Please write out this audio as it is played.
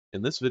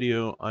In this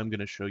video, I'm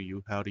going to show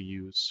you how to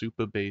use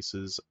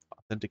Supabase's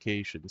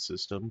authentication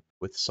system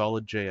with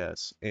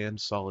SolidJS and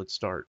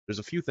SolidStart. There's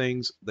a few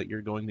things that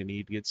you're going to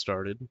need to get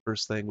started.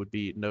 First thing would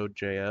be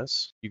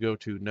Node.js. You go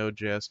to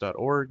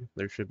nodejs.org.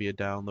 There should be a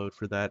download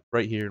for that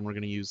right here, and we're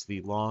going to use the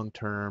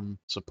long-term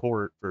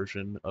support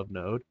version of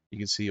Node. You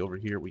can see over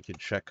here we can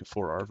check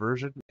for our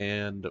version,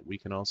 and we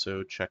can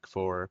also check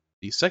for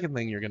the second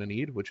thing you're going to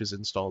need, which is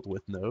installed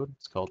with Node.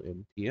 It's called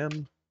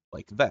npm.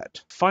 Like that.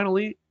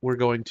 Finally, we're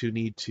going to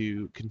need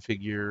to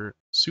configure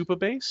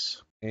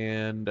Supabase,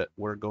 and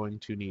we're going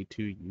to need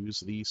to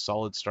use the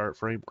SolidStart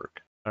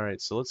framework. All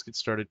right, so let's get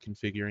started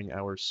configuring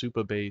our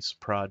Supabase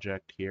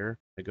project here.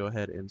 I go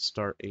ahead and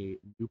start a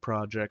new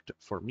project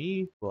for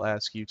me. We'll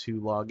ask you to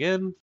log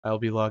in. I'll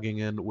be logging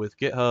in with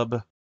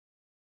GitHub,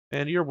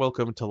 and you're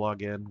welcome to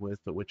log in with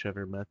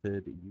whichever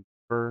method you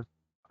prefer.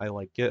 I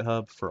like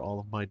GitHub for all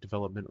of my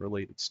development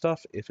related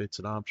stuff if it's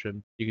an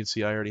option. You can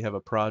see I already have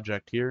a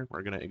project here.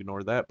 We're going to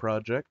ignore that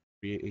project,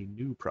 create a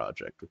new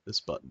project with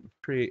this button.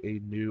 Create a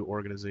new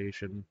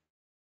organization.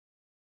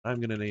 I'm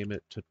going to name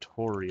it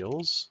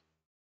Tutorials.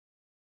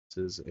 This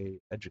is a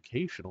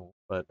educational,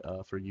 but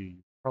for you, you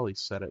probably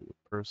set it with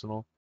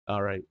personal.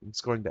 All right,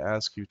 it's going to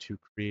ask you to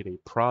create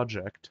a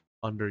project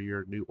under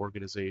your new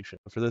organization.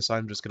 For this,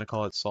 I'm just going to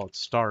call it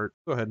SolidStart.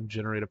 Go ahead and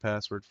generate a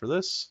password for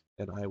this,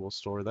 and I will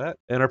store that.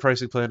 And our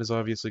pricing plan is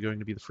obviously going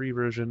to be the free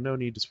version. No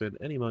need to spend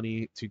any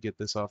money to get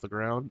this off the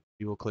ground.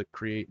 You will click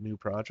Create New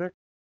Project.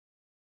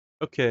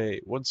 Okay,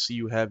 once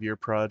you have your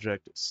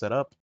project set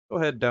up, go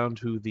ahead down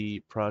to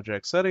the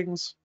project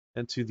settings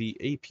and to the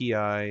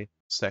API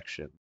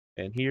section.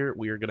 And here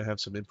we are going to have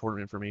some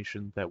important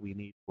information that we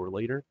need for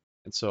later.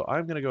 And so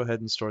I'm going to go ahead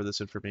and store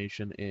this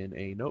information in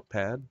a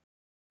notepad.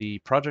 The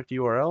project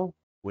URL,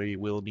 we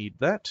will need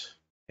that.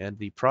 And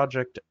the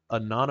project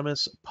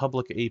anonymous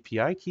public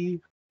API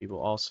key, we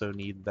will also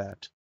need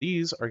that.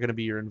 These are going to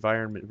be your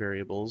environment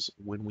variables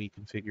when we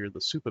configure the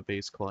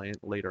Supabase client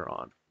later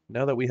on.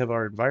 Now that we have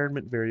our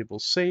environment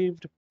variables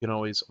saved, you can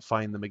always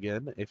find them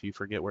again if you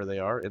forget where they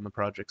are in the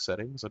project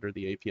settings under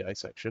the API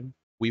section.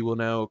 We will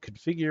now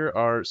configure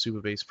our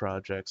Supabase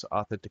project's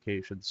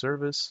authentication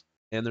service,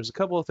 and there's a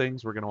couple of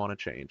things we're going to want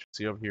to change.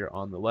 See over here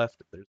on the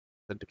left, there's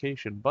the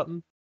authentication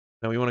button.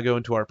 Now we want to go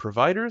into our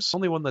providers.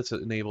 Only one that's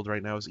enabled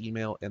right now is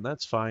email, and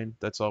that's fine.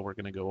 That's all we're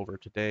going to go over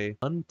today.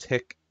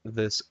 Untick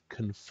this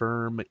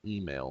confirm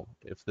email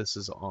if this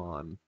is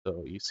on.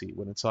 So you see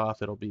when it's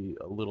off, it'll be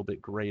a little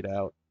bit grayed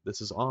out.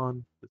 This is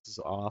on, this is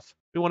off.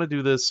 We want to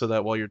do this so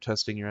that while you're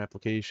testing your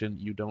application,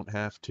 you don't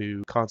have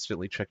to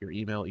constantly check your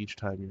email each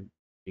time you're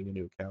making a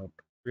new account.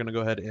 We're going to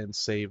go ahead and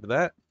save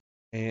that.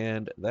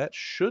 And that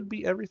should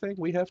be everything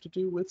we have to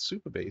do with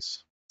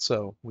Supabase.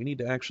 So we need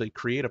to actually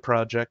create a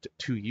project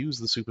to use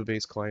the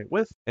Supabase client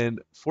with, and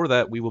for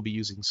that we will be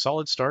using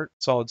SolidStart.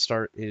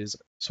 SolidStart is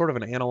sort of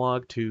an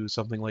analog to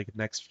something like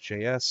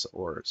Next.js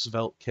or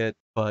SvelteKit,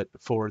 but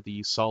for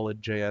the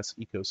SolidJS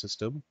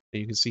ecosystem.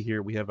 And you can see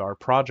here we have our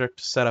project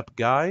setup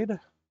guide.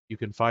 You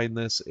can find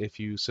this if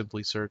you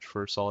simply search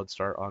for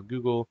SolidStart on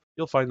Google.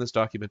 You'll find this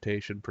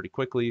documentation pretty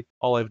quickly.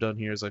 All I've done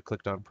here is I've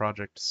clicked on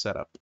Project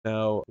Setup.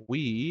 Now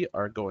we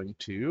are going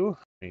to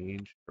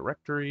change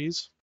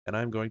directories. And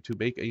I'm going to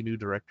make a new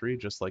directory,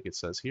 just like it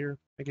says here.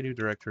 Make a new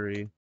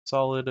directory,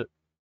 solid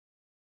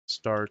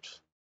start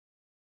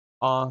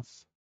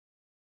auth.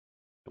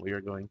 And we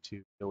are going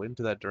to go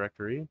into that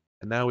directory.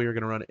 And now we are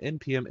going to run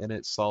npm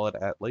init solid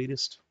at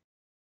latest.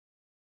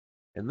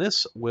 And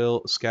this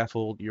will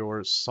scaffold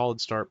your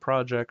SolidStart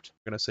project.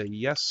 I'm going to say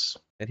yes.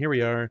 And here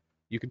we are.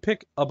 You can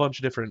pick a bunch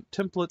of different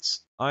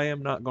templates. I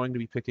am not going to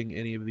be picking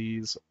any of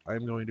these.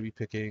 I'm going to be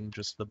picking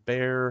just the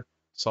bare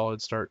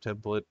SolidStart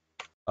template.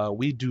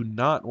 We do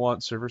not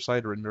want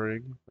server-side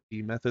rendering.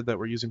 The method that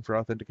we're using for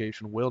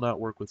authentication will not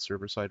work with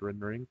server-side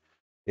rendering.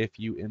 If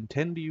you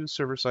intend to use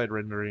server-side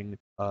rendering,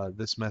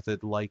 this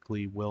method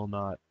likely will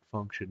not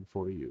function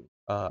for you.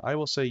 I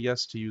will say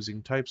yes to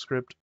using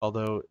TypeScript,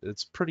 although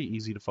it's pretty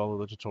easy to follow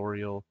the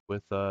tutorial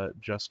with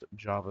just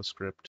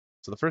JavaScript.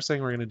 So the first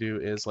thing we're going to do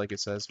is, like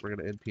it says, we're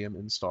going to npm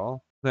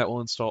install. That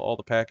will install all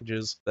the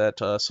packages that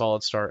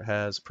SolidStart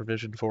has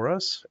provisioned for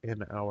us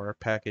in our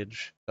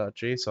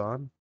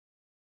package.json.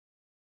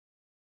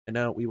 And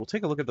now we will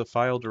take a look at the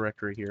file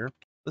directory here.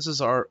 This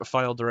is our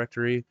file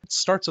directory. It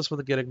starts us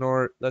with a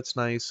gitignore. That's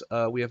nice.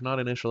 We have not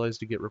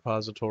initialized a Git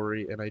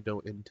repository, and I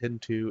don't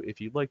intend to. If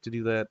you'd like to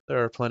do that,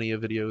 there are plenty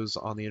of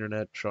videos on the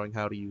internet showing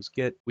how to use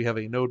Git. We have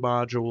a node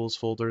modules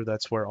folder.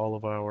 That's where all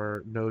of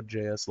our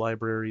Node.js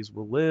libraries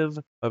will live.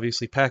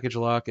 Obviously, package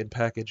lock and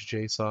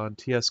package.json,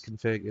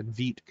 tsconfig, and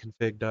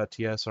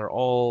veetconfig.ts are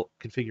all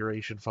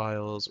configuration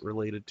files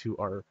related to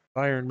our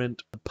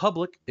environment.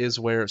 Public is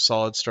where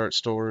SolidStart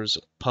stores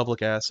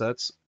public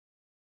assets,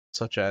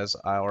 such as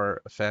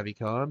our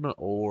favicon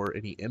or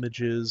any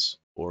images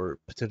or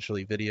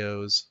potentially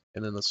videos.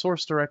 And then the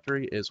source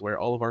directory is where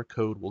all of our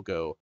code will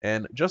go.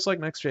 And just like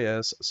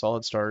Next.js,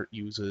 SolidStart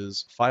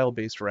uses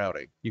file-based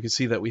routing. You can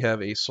see that we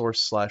have a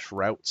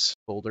source/routes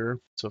folder.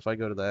 So if I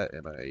go to that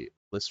and I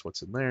list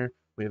what's in there,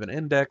 we have an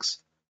index,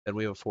 Then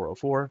we have a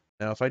 404.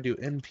 Now if I do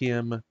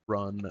npm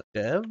run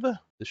dev,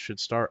 this should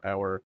start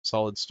our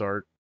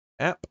SolidStart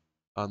app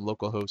on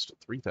localhost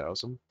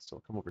 3000. So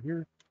I'll come over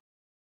here.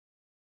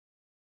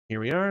 Here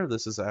we are.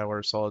 This is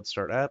our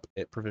SolidStart app.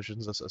 It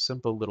provisions us a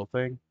simple little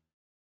thing.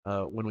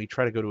 When we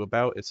try to go to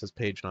about, it says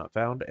page not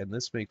found, and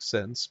this makes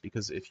sense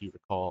because if you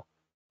recall,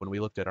 when we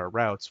looked at our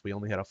routes, we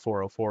only had a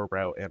 404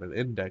 route and an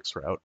index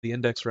route. The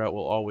index route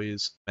will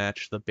always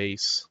match the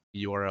base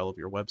URL of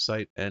your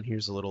website, and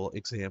here's a little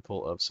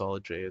example of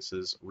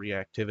SolidJS's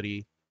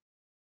reactivity.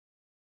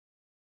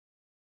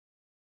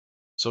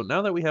 So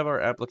now that we have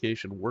our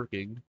application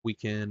working, we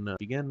can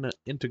begin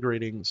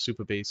integrating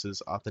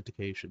Supabase's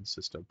authentication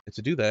system. And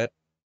to do that,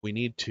 we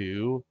need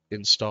to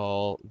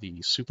install the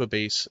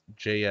Supabase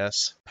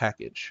JS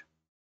package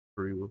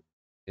through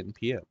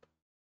npm.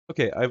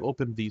 Okay, I've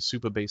opened the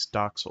Supabase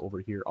docs over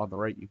here on the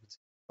right. You can see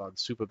on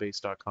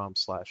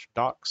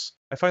supabase.com/docs.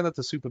 I find that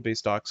the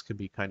Supabase docs can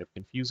be kind of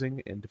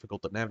confusing and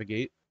difficult to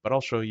navigate, but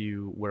I'll show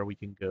you where we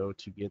can go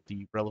to get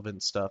the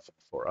relevant stuff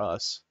for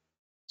us.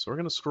 So we're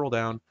going to scroll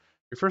down.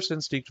 Your first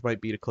instinct might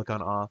be to click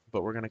on Auth,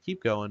 but we're going to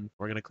keep going.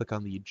 We're going to click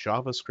on the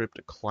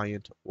JavaScript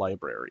client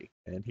library.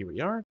 And here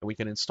we are. And we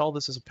can install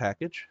this as a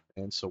package.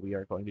 And so we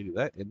are going to do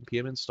that.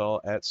 npm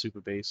install at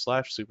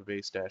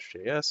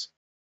supabase/supabase-js.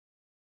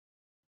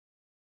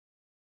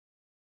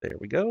 There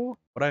we go.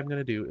 What I'm going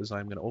to do is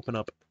I'm going to open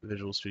up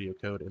Visual Studio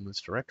Code in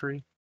this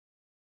directory.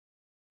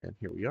 And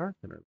here we are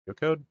in our Studio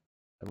Code.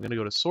 I'm going to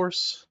go to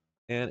source.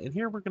 And in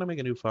here, we're going to make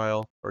a new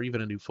file or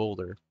even a new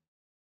folder.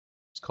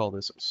 Let's call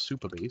this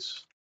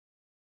Supabase.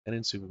 And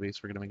in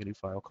Supabase, we're going to make a new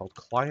file called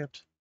client.ts.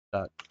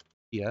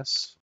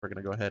 We're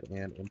going to go ahead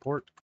and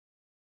import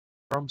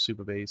from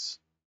Supabase,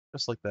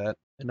 just like that.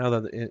 And now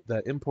that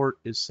that import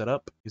is set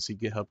up, you see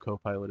GitHub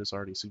Copilot is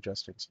already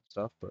suggesting some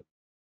stuff, but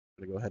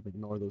I'm going to go ahead and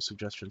ignore those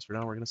suggestions for now.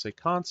 We're going to say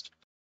const.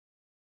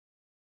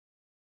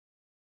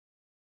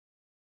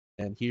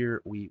 And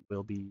here we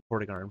will be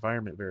importing our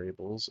environment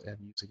variables and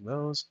using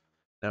those.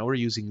 Now we're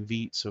using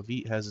Vite, so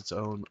Vite has its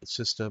own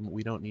system.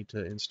 We don't need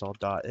to install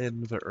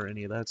 .env or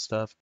any of that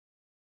stuff.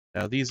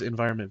 Now these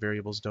environment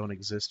variables don't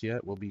exist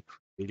yet. We'll be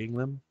creating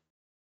them.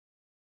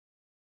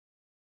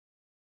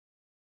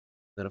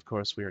 Then of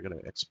course we are going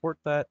to export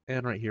that.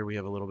 And right here we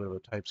have a little bit of a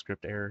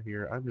TypeScript error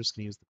here. I'm just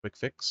going to use the quick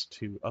fix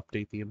to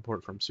update the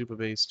import from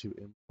Supabase to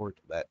import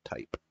that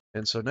type.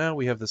 And so now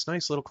we have this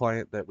nice little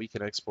client that we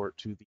can export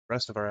to the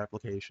rest of our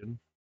application,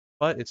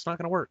 but it's not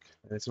going to work.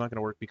 And it's not going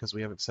to work because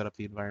we haven't set up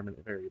the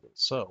environment variables.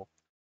 So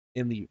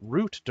in the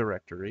root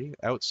directory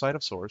outside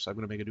of source, I'm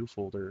going to make a new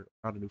folder,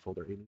 not a new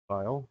folder, a new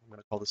file. I'm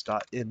going to call this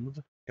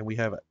 .env, and we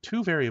have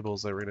two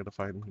variables that we're going to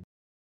define here.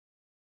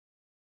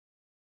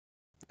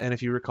 And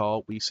if you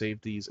recall, we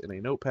saved these in a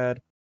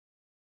notepad,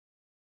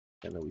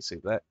 and then we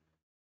save that.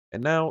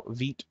 And now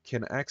Vite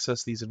can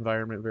access these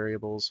environment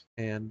variables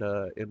and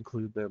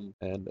include them.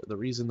 And the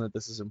reason that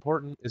this is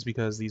important is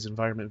because these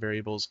environment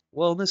variables,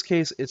 well, in this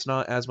case, it's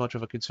not as much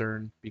of a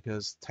concern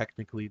because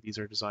technically these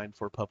are designed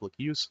for public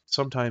use.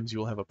 Sometimes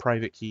you'll have a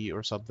private key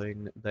or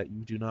something that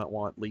you do not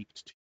want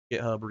leaked to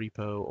GitHub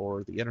repo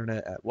or the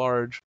internet at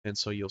large. And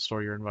so you'll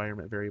store your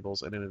environment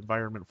variables in an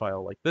environment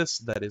file like this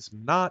that is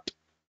not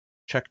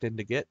checked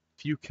into Git.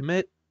 If you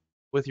commit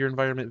with your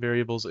environment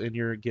variables in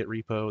your Git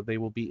repo, they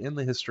will be in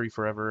the history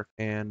forever,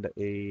 and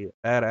a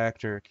bad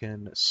actor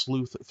can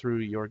sleuth through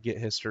your Git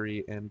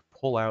history and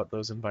pull out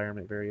those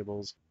environment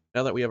variables.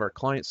 Now that we have our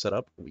client set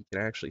up, we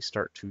can actually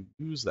start to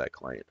use that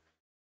client.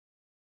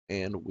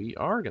 And we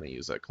are going to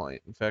use that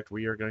client. In fact,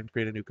 we are going to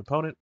create a new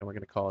component, and we're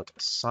going to call it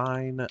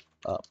signup.tsx.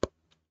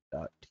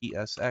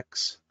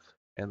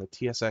 And the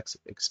TSX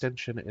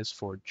extension is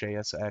for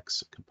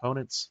JSX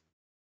components.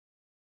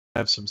 I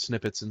have some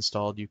snippets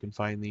installed. You can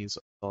find these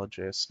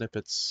SolidJS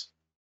snippets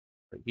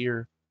right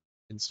here.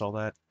 Install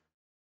that.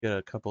 Get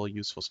a couple of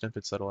useful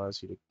snippets that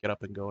allows you to get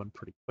up and going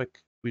pretty quick.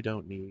 We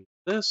don't need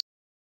this.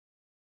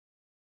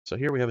 So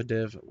here we have a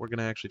div. We're going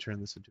to actually turn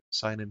this into a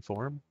sign-in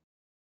form.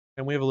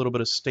 And we have a little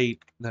bit of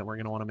state that we're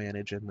going to want to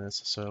manage in this.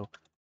 So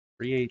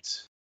create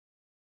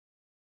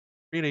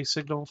a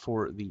signal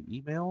for the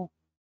email.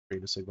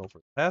 Create a signal for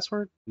the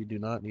password. We do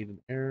not need an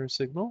error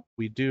signal.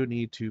 We do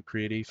need to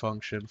create a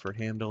function for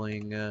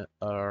handling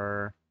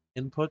our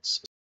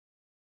inputs.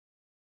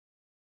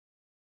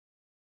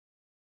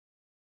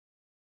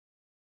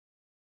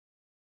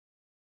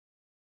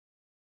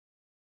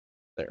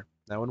 There.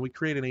 Now when we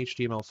create an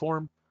HTML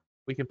form,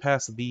 we can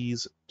pass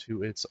these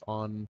to its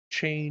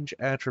onChange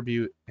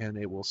attribute, and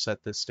it will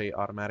set this state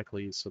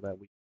automatically so that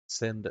we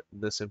send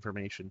this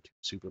information to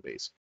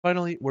Supabase.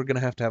 Finally, we're going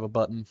to have a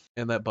button,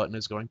 and that button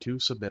is going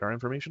to submit our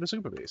information to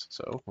Supabase.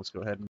 So let's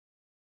go ahead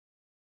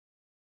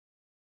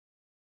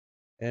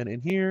and in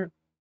here,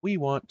 we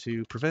want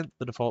to prevent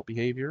the default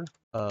behavior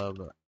of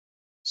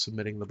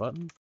submitting the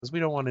button, because we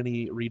don't want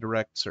any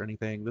redirects or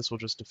anything. This will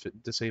just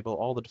disable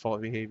all the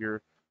default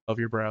behavior of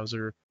your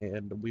browser,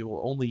 and we will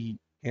only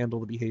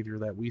handle the behavior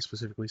that we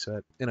specifically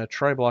set in a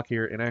try block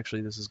here. And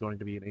actually, this is going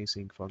to be an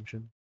async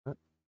function.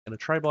 In a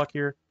try block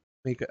here,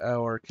 make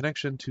our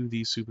connection to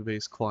the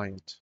Supabase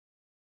client.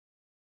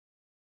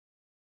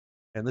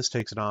 And this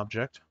takes an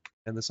object,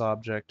 and this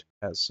object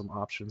has some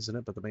options in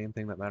it, but the main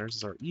thing that matters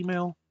is our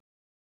email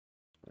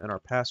and our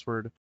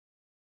password.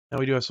 Now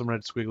we do have some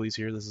red squigglies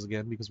here. This is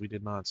again because we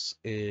did not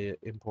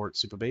import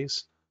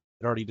Supabase.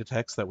 It already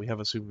detects that we have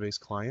a Supabase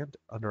client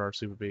under our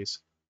Supabase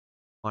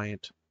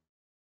client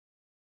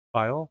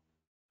file.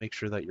 Make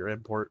sure that your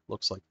import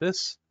looks like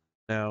this.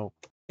 Now,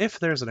 if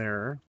there's an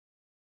error,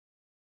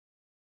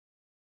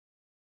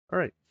 all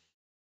right,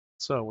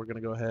 so we're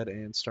going to go ahead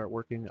and start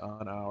working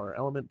on our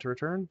element to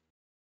return.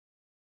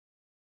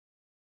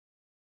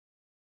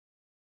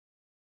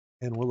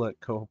 And we'll let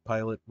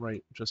Copilot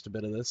write just a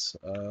bit of this.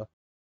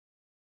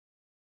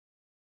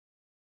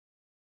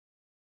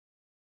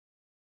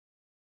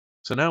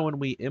 So now when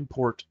we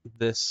import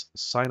this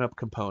sign-up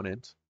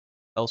component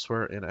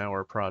elsewhere in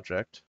our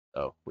project,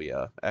 oh, we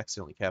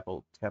accidentally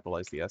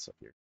capitalized the S up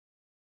here.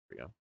 There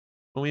we go.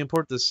 When we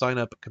import this sign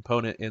up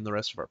component in the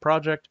rest of our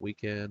project, we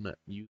can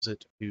use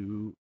it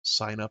to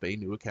sign up a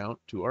new account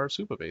to our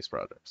Supabase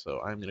project. So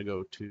I'm going to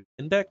go to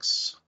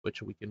index,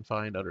 which we can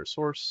find under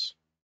source,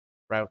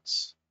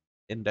 routes,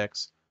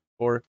 index,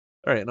 or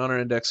all right, and on our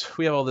index,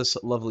 we have all this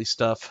lovely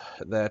stuff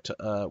that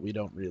we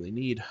don't really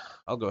need.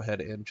 I'll go ahead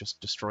and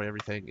just destroy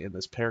everything in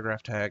this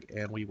paragraph tag,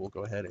 and we will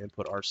go ahead and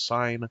put our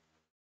sign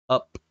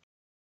up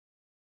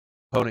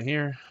component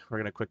here. We're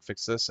going to quick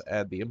fix this,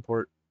 add the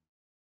import,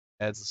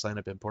 adds the sign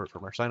up import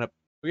from our sign up.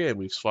 Okay, and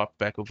we've swapped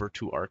back over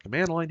to our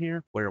command line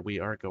here where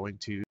we are going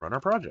to run our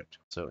project.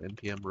 So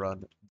npm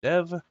run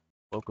dev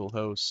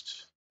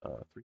localhost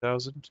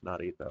 3000,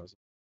 not 8000.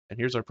 And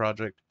here's our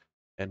project,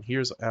 and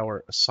here's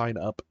our sign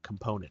up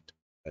component,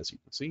 as you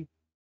can see.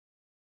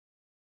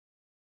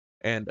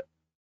 And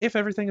if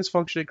everything is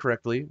functioning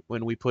correctly,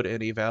 when we put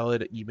in a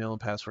valid email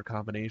and password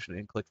combination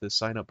and click this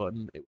sign up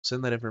button, it will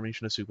send that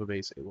information to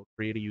Supabase. It will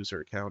create a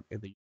user account in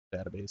the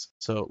database.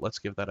 So let's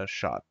give that a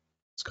shot.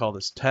 Let's call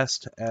this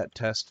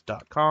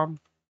test@test.com.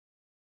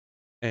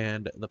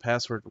 And the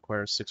password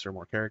requires 6 or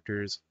more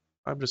characters.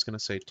 I'm just going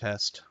to say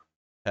test.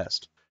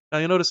 Now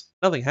you'll notice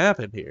nothing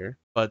happened here,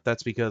 but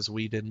that's because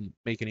we didn't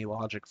make any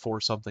logic for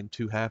something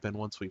to happen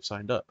once we've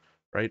signed up,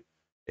 right?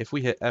 If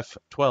we hit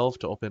F12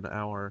 to open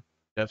our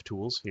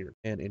DevTools here,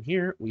 and in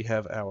here we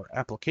have our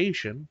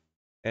application,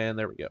 and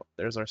there we go.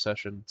 There's our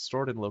session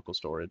stored in local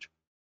storage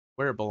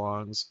where it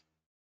belongs.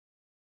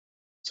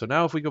 So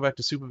now if we go back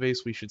to Supabase,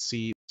 we should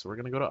see, so we're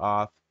going to go to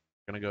Auth,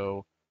 we're going to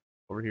go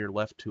over here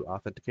left to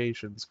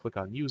authentications, click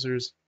on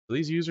users. So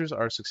these users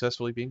are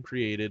successfully being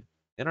created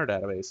in our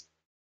database,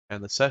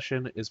 and the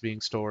session is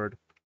being stored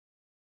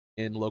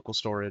in local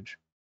storage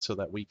so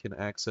that we can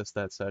access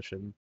that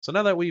session. So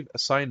now that we've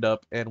signed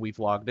up and we've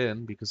logged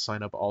in, because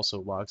sign up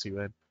also logs you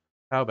in,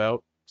 how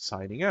about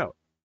signing out?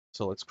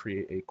 So let's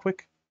create a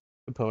quick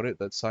component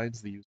that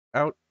signs the user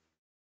out.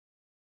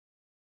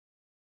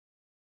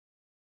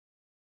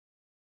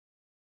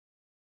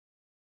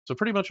 So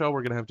pretty much all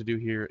we're going to have to do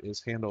here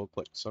is handle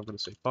click. So I'm going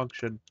to say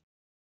function.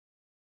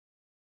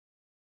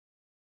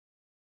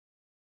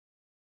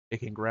 It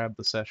can grab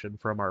the session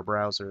from our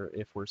browser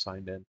if we're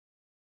signed in.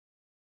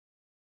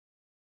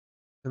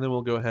 And then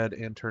we'll go ahead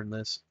and turn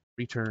this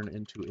return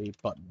into a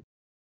button.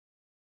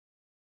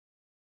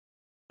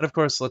 And of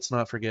course, let's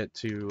not forget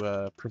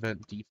to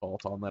prevent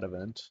default on that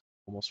event.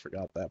 Almost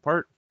forgot that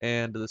part.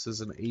 And this is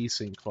an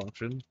async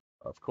function,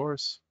 of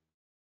course.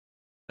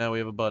 Now we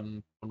have a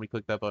button. When we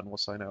click that button, we'll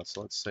sign out.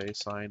 So let's say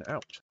sign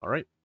out. All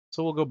right.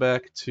 So we'll go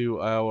back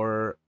to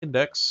our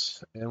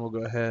index and we'll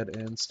go ahead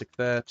and stick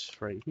that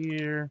right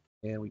here.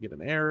 And we get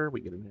an error.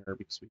 We get an error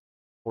because we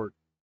import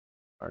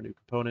our new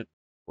component.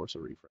 Force a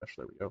refresh.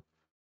 There we go.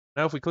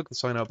 Now if we click the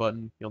sign out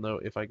button, you'll know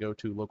if I go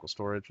to local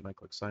storage and I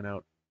click sign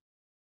out,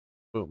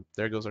 boom,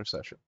 there goes our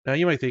session. Now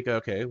you might think,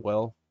 okay,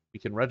 well, we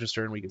can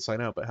register and we can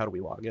sign out, but how do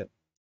we log in?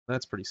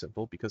 That's pretty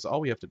simple because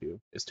all we have to do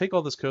is take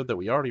all this code that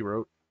we already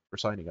wrote for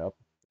signing up,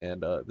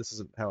 and this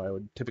isn't how I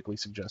would typically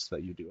suggest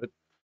that you do it,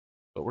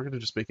 but we're going to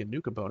just make a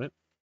new component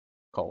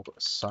called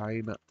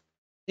signin.tsx.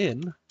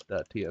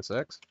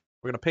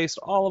 We're going to paste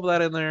all of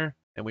that in there,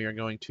 and we are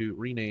going to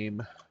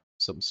rename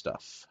some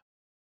stuff.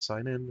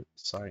 Sign in,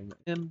 sign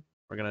in.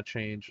 We're going to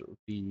change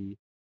the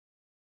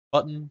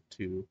button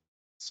to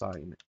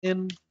sign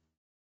in.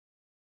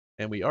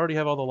 And we already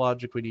have all the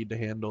logic we need to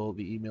handle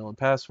the email and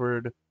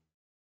password.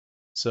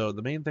 So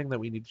the main thing that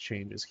we need to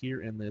change is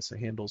here in this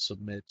handle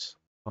submit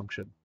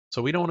function.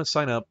 So we don't want to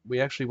sign up.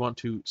 We actually want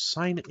to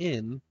sign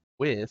in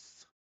with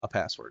a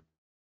password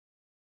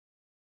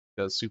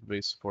because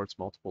Supabase supports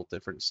multiple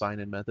different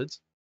sign-in methods.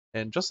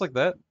 And just like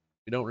that,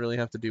 we don't really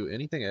have to do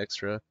anything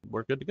extra.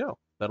 We're good to go.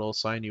 That'll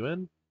sign you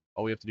in.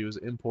 All we have to do is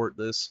import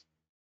this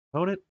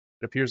component.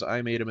 It appears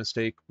I made a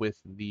mistake with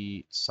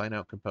the sign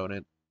out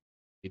component.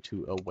 Need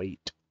to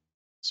await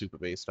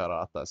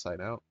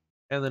supabase.auth.signout.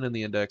 And then in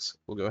the index,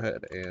 we'll go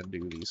ahead and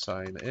do the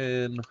sign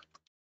in.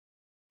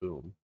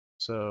 Boom.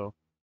 So,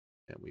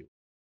 and we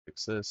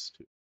fix this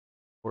to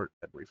import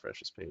and refresh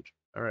this page.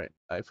 All right,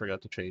 I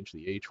forgot to change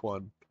the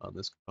H1 on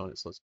this component,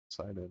 so let's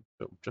sign in.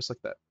 Boom, just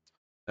like that.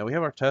 Now we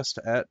have our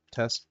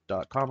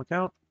test@test.com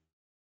account.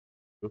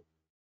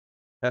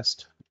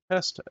 Test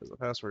test as a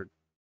password.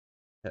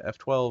 Hit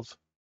F12.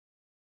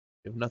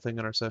 We have nothing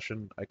in our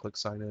session. I click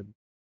sign in.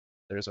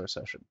 There's our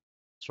session,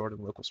 stored in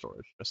local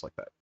storage, just like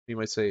that. You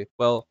might say,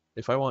 well,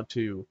 if I want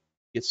to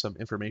get some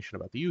information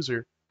about the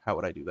user, how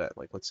would I do that?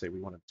 Like, let's say we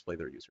want to display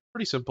their user.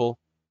 Pretty simple.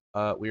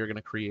 We are going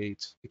to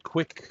create a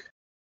quick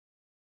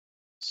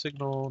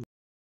signal.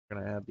 We're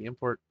going to add the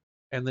import.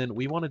 And then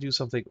we want to do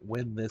something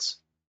when this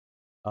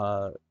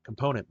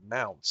component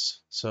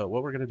mounts. So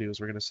what we're going to do is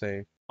we're going to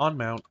say on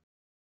mount,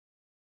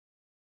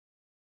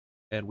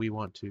 and we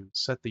want to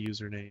set the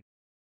username.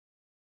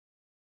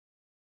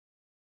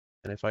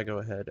 And if I go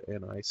ahead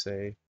and I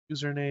say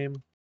username,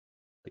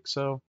 like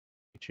so,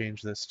 we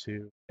change this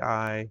to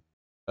guy.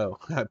 Oh,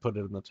 I put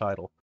it in the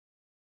title.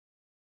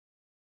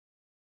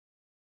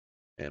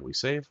 And we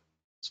save.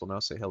 This will now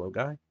say hello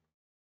guy.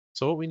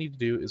 So what we need to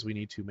do is we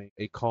need to make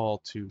a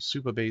call to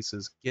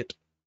Supabase's get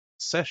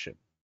session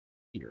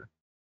here.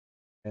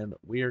 And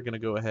we are going to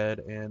go ahead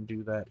and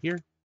do that here.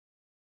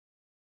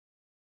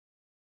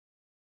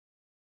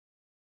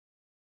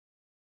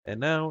 And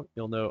now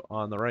you'll note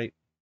on the right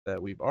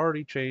that we've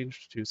already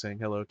changed to saying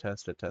hello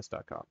test at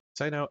test.com.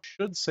 Sign out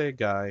should say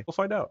guy. We'll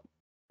find out.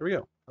 Here we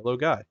go. Hello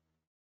guy.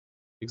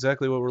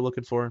 Exactly what we're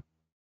looking for.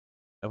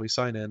 And we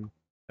sign in, and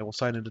we'll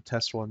sign into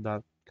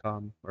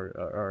test1.com or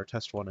our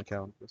test1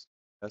 account.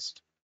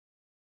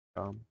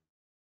 Test.com.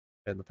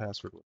 And the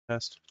password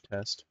was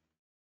test.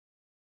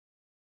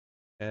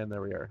 And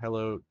there we are.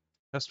 Hello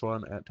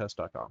test1 at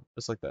test.com.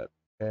 Just like that.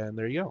 And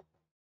there you go.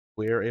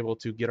 We're able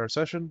to get our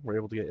session. We're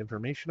able to get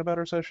information about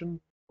our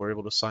session. We're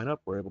able to sign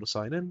up. We're able to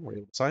sign in. We're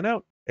able to sign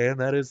out. And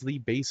that is the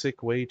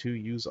basic way to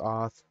use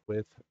Auth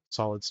with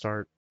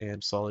SolidStart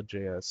and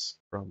SolidJS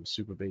from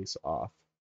Supabase Auth.